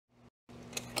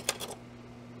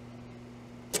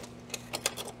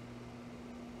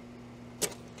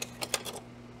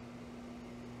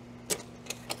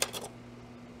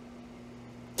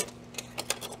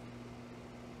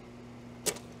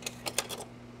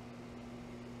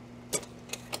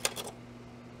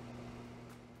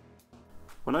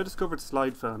When I discovered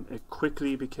slide film, it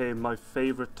quickly became my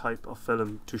favourite type of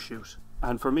film to shoot.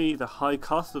 And for me, the high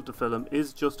cost of the film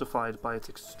is justified by its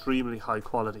extremely high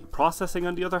quality. Processing,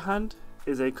 on the other hand,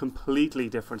 is a completely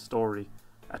different story.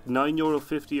 At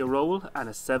 €9.50 a roll and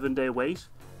a 7-day wait,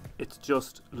 it's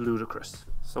just ludicrous.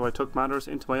 So I took matters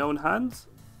into my own hands,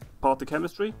 bought the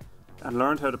chemistry, and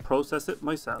learned how to process it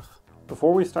myself.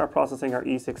 Before we start processing our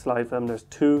E6 slide film, there's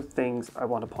two things I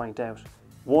want to point out.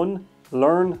 One,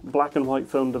 learn black and white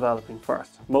film developing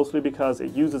first, mostly because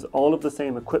it uses all of the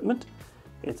same equipment,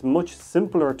 it's much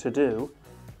simpler to do,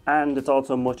 and it's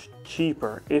also much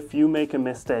cheaper. If you make a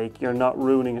mistake, you're not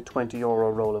ruining a €20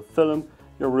 roll of film,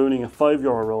 you're ruining a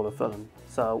 €5 roll of film,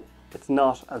 so it's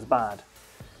not as bad.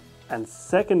 And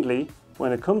secondly,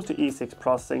 when it comes to E6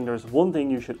 processing, there's one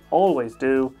thing you should always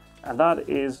do, and that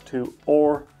is to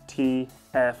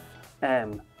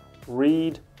RTFM.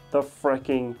 Read the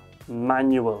freaking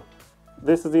manual.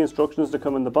 This is the instructions that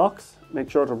come in the box. Make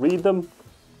sure to read them.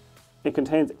 It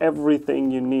contains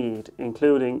everything you need,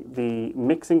 including the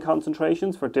mixing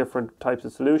concentrations for different types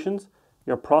of solutions,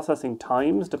 your processing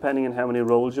times depending on how many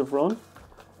rolls you've run,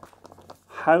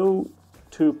 how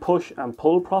to push and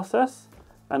pull process,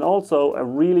 and also a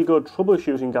really good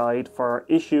troubleshooting guide for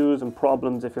issues and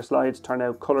problems if your slides turn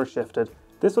out color shifted.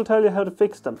 This will tell you how to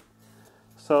fix them.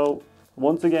 So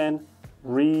once again,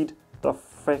 read the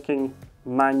freaking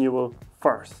manual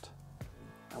first.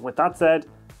 And with that said,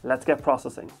 let's get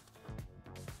processing.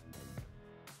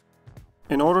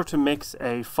 In order to mix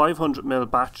a 500ml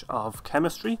batch of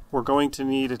chemistry, we're going to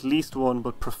need at least one,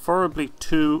 but preferably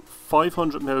two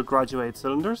 500ml graduate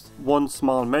cylinders, one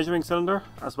small measuring cylinder,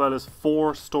 as well as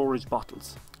 4 storage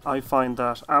bottles. I find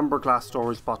that amber glass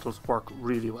storage bottles work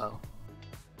really well.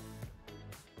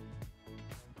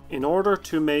 In order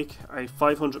to make a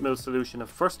 500ml solution of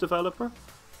First Developer,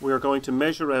 we are going to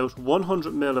measure out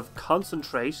 100ml of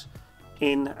concentrate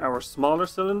in our smaller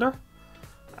cylinder,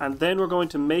 and then we're going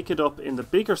to make it up in the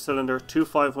bigger cylinder to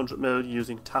 500ml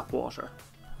using tap water.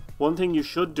 One thing you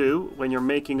should do when you're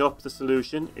making up the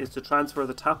solution is to transfer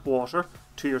the tap water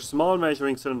to your small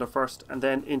measuring cylinder first and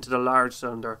then into the large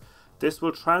cylinder. This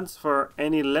will transfer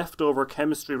any leftover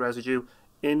chemistry residue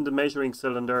in the measuring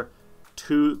cylinder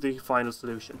to the final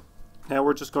solution. Now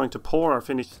we're just going to pour our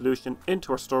finished solution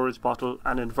into our storage bottle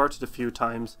and invert it a few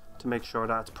times to make sure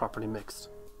that it's properly mixed.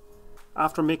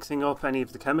 After mixing up any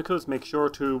of the chemicals, make sure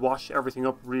to wash everything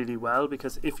up really well,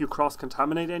 because if you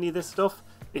cross-contaminate any of this stuff,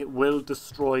 it will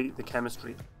destroy the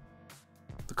chemistry.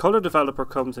 The colour developer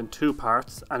comes in 2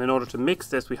 parts, and in order to mix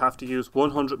this we have to use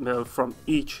 100ml from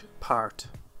each part.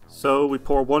 So we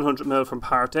pour 100ml from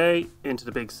part A into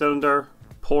the big cylinder,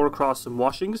 pour across some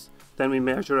washings, then we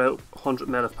measure out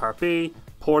 100ml of part B,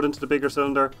 pour it into the bigger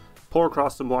cylinder, pour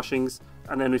across some washings,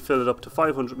 and then we fill it up to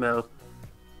 500ml.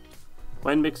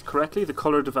 When mixed correctly, the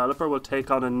colour developer will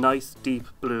take on a nice deep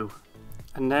blue.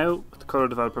 And now, with the colour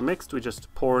developer mixed, we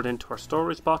just pour it into our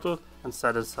storage bottle and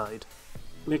set it aside.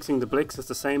 Mixing the Blix is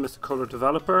the same as the colour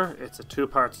developer. It's a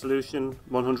 2-part solution,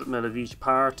 100ml of each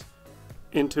part,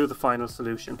 into the final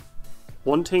solution.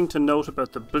 One thing to note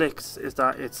about the Blix is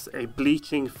that it's a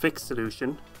bleaching fixed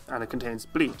solution and it contains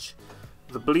bleach.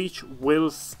 The bleach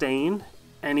will stain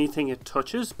anything it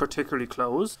touches, particularly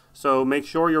clothes, so make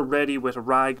sure you're ready with a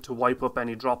rag to wipe up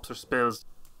any drops or spills.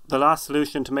 The last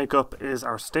solution to make up is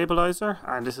our stabilizer,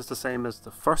 and this is the same as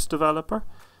the First Developer.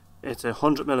 It's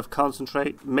 100ml of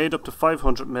concentrate made up to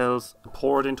 500ml and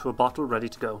poured into a bottle ready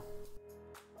to go.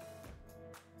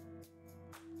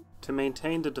 To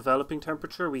maintain the developing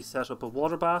temperature, we set up a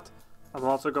water bath. I'm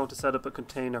also going to set up a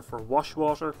container for wash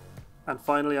water, and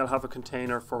finally I'll have a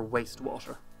container for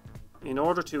wastewater. In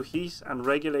order to heat and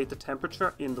regulate the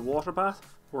temperature in the water bath,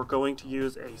 we're going to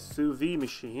use a sous vide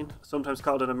machine, sometimes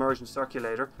called an immersion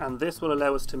circulator, and this will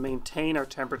allow us to maintain our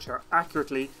temperature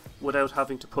accurately without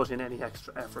having to put in any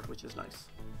extra effort, which is nice.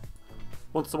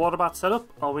 Once the water bath's set up,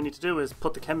 all we need to do is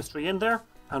put the chemistry in there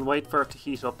and wait for it to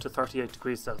heat up to 38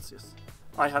 degrees Celsius.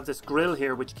 I have this grill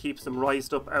here which keeps them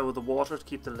rised up out of the water to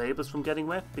keep the labels from getting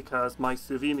wet, because my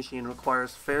sous vide machine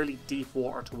requires fairly deep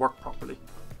water to work properly.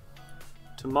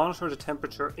 To monitor the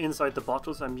temperature inside the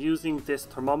bottles, I'm using this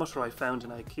thermometer I found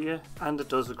in IKEA, and it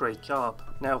does a great job.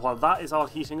 Now while that is all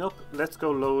heating up, let's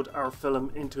go load our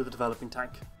film into the developing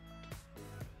tank.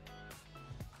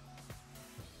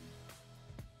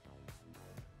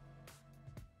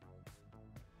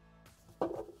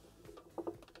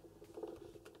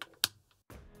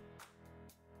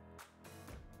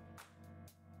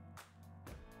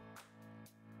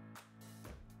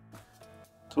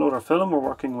 To load our film, we're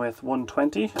working with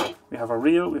 120. We have our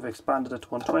reel, we've expanded it to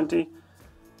 120,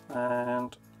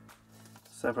 and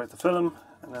separate the film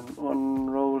and then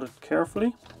unroll it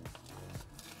carefully.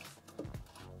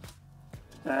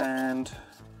 And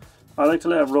I like to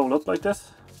let it roll up like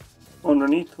this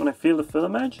underneath. When I feel the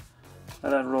film edge, I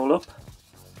let it roll up,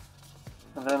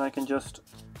 and then I can just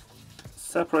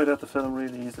separate out the film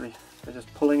really easily by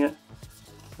just pulling it.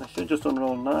 I should just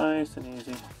unroll nice and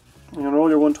easy. When you unroll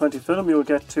your 120 film, you'll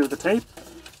get to the tape.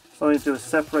 So all you do is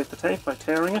separate the tape by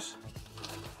tearing it.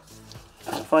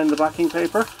 Find the backing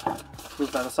paper,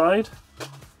 move that aside,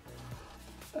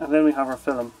 and then we have our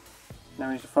film. Now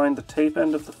we need to find the tape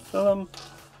end of the film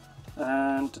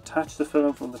and detach the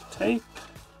film from the tape,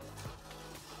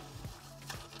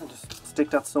 and just stick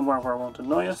that somewhere where it won't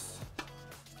annoy us.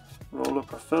 Roll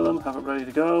up our film, have it ready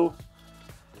to go.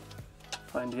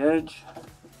 Find the edge,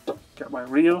 get my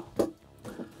reel,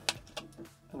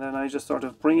 and then I just sort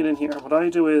of bring it in here. What I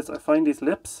do is I find these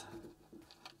lips,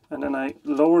 and then I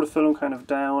lower the film kind of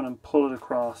down and pull it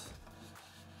across.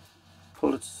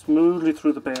 Pull it smoothly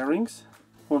through the bearings.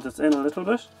 Once it's in a little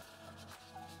bit,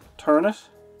 turn it,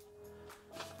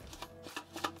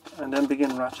 and then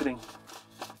begin ratcheting.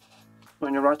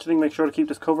 When you're ratcheting, make sure to keep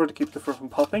this covered to keep the fur from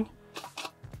popping.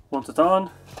 Once it's on,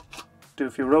 do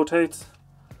a few rotates.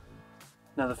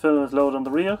 Now the film is loaded on the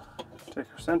reel. Take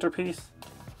your centerpiece,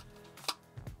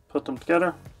 put them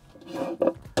together,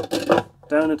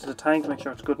 down into the tank, make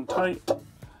sure it's good and tight.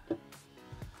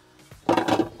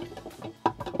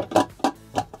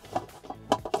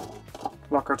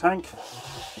 Lock our tank,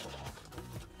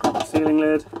 sealing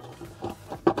lid,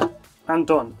 and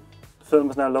done. The film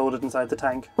is now loaded inside the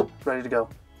tank, ready to go.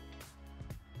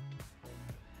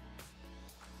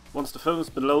 Once the film has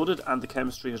been loaded and the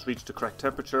chemistry has reached the correct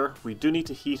temperature, we do need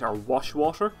to heat our wash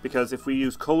water, because if we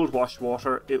use cold wash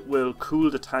water, it will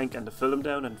cool the tank and the film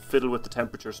down and fiddle with the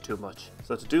temperatures too much.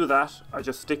 So to do that, I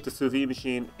just stick the sous vide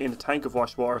machine in a tank of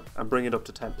wash water and bring it up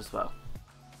to temp as well.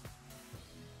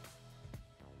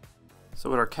 So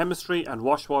with our chemistry and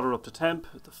wash water up to temp,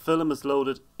 the film is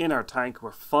loaded in our tank.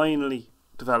 We're finally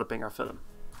developing our film.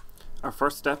 Our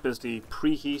first step is the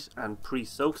preheat and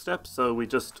pre-soak step. So we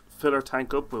just fill our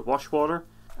tank up with wash water,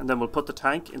 and then we'll put the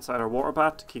tank inside our water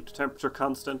bath to keep the temperature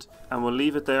constant, and we'll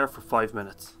leave it there for 5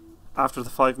 minutes. After the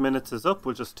 5 minutes is up,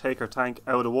 we'll just take our tank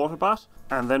out of the water bath,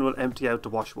 and then we'll empty out the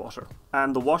wash water.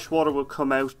 And the wash water will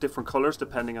come out different colours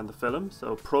depending on the film.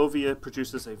 So Provia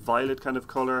produces a violet kind of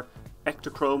colour,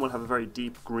 Ektachrome will have a very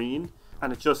deep green,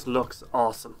 and it just looks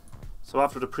awesome. So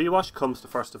after the pre-wash comes the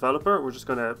first developer. We're just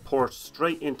going to pour it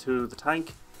straight into the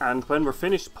tank, and when we're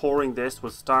finished pouring this,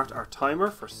 we'll start our timer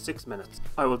for 6 minutes.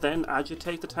 I will then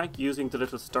agitate the tank using the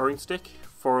little stirring stick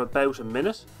for about a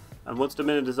minute, and once the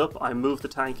minute is up, I move the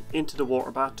tank into the water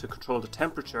bath to control the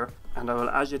temperature, and I will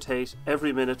agitate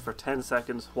every minute for 10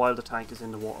 seconds while the tank is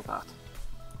in the water bath.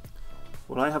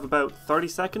 When I have about 30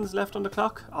 seconds left on the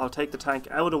clock, I'll take the tank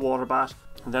out of the water bath,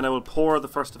 and then I will pour the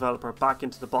first developer back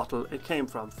into the bottle it came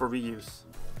from for reuse.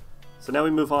 So now we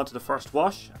move on to the first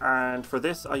wash, and for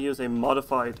this I use a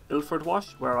modified Ilford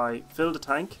wash where I fill the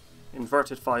tank,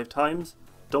 invert it 5 times,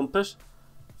 dump it,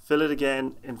 fill it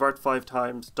again, invert 5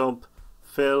 times, dump,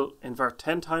 fill, invert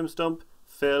 10 times, dump,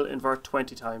 fill, invert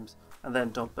 20 times, and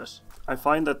then dump it. I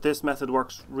find that this method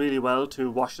works really well to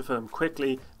wash the film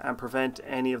quickly and prevent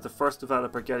any of the first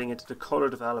developer getting into the colour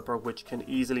developer, which can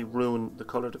easily ruin the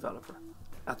colour developer.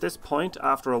 At this point,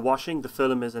 after a washing, the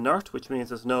film is inert, which means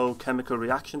there's no chemical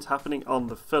reactions happening on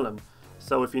the film.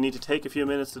 So if you need to take a few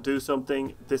minutes to do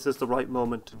something, this is the right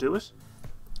moment to do it.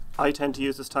 I tend to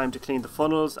use this time to clean the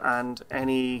funnels and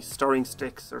any stirring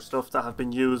sticks or stuff that have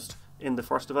been used in the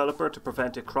first developer to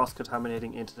prevent it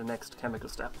cross-contaminating into the next chemical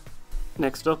step.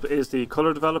 Next up is the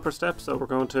colour developer step, so we're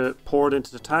going to pour it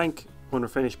into the tank. When we're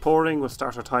finished pouring, we'll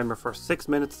start our timer for 6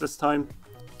 minutes this time.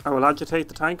 I will agitate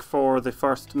the tank for the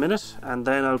first minute, and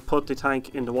then I'll put the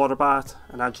tank in the water bath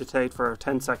and agitate for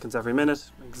 10 seconds every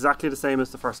minute, exactly the same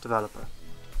as the first developer.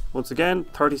 Once again,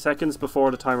 30 seconds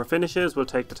before the timer finishes, we'll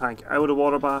take the tank out of the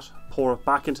water bath, pour it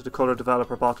back into the colour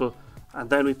developer bottle, and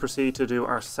then we proceed to do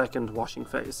our second washing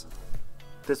phase.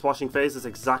 This washing phase is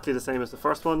exactly the same as the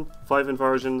first one. 5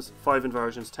 inversions, 5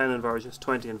 inversions, 10 inversions,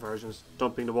 20 inversions,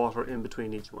 dumping the water in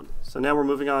between each one. So now we're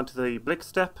moving on to the Blick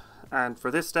step, and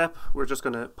for this step we're just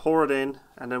going to pour it in,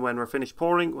 and then when we're finished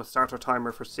pouring, we'll start our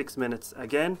timer for 6 minutes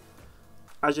again,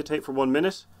 agitate for 1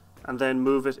 minute, and then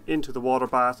move it into the water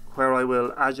bath where I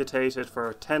will agitate it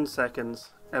for 10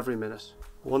 seconds every minute.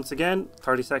 Once again,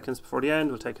 30 seconds before the end,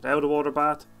 we'll take it out of the water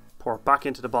bath, pour it back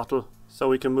into the bottle, so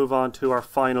we can move on to our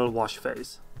final wash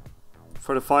phase.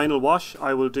 For the final wash,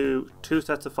 I will do 2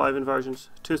 sets of 5 inversions,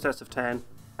 2 sets of 10,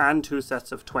 and 2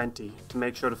 sets of 20 to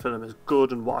make sure the film is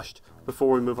good and washed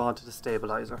before we move on to the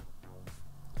stabilizer.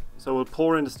 So we'll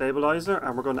pour in the stabilizer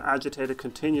and we're going to agitate it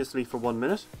continuously for 1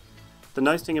 minute. The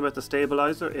nice thing about the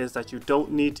stabilizer is that you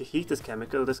don't need to heat this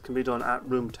chemical. This can be done at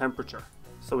room temperature.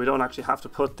 So we don't actually have to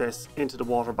put this into the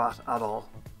water bath at all.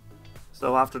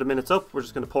 So after the minute's up, we're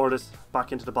just going to pour this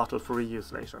back into the bottle for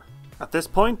reuse later. At this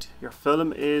point, your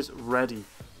film is ready.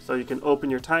 So you can open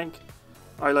your tank.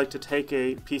 I like to take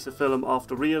a piece of film off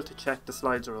the reel to check the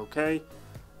slides are okay.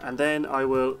 And then I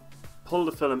will pull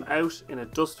the film out in a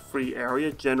dust-free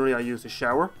area. Generally I use a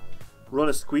shower. Run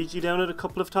a squeegee down it a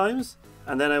couple of times,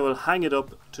 and then I will hang it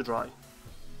up to dry.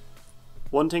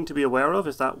 One thing to be aware of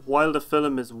is that while the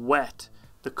film is wet,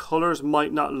 the colours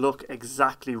might not look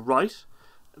exactly right.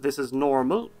 This is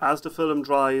normal. As the film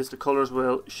dries, the colours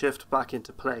will shift back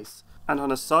into place. And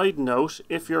on a side note,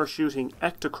 if you're shooting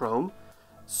Ektachrome,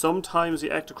 sometimes the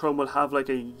Ektachrome will have like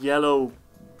a yellow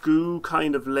goo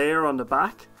kind of layer on the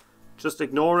back. Just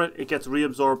ignore it, it gets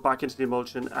reabsorbed back into the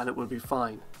emulsion and it will be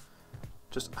fine.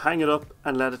 Just hang it up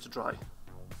and let it to dry.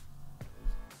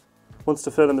 Once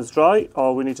the film is dry,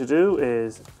 all we need to do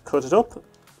is cut it up,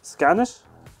 scan it,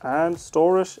 and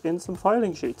store it in some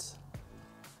filing sheets.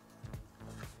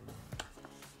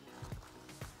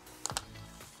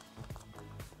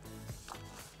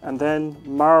 And then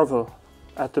marvel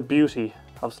at the beauty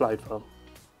of slide film.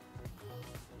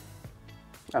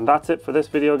 And that's it for this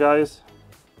video, guys,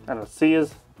 and I'll see you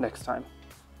next time.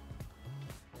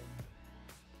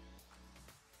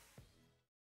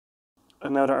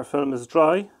 And now that our film is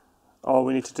dry, all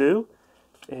we need to do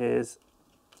is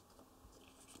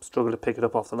struggle to pick it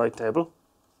up off the light table.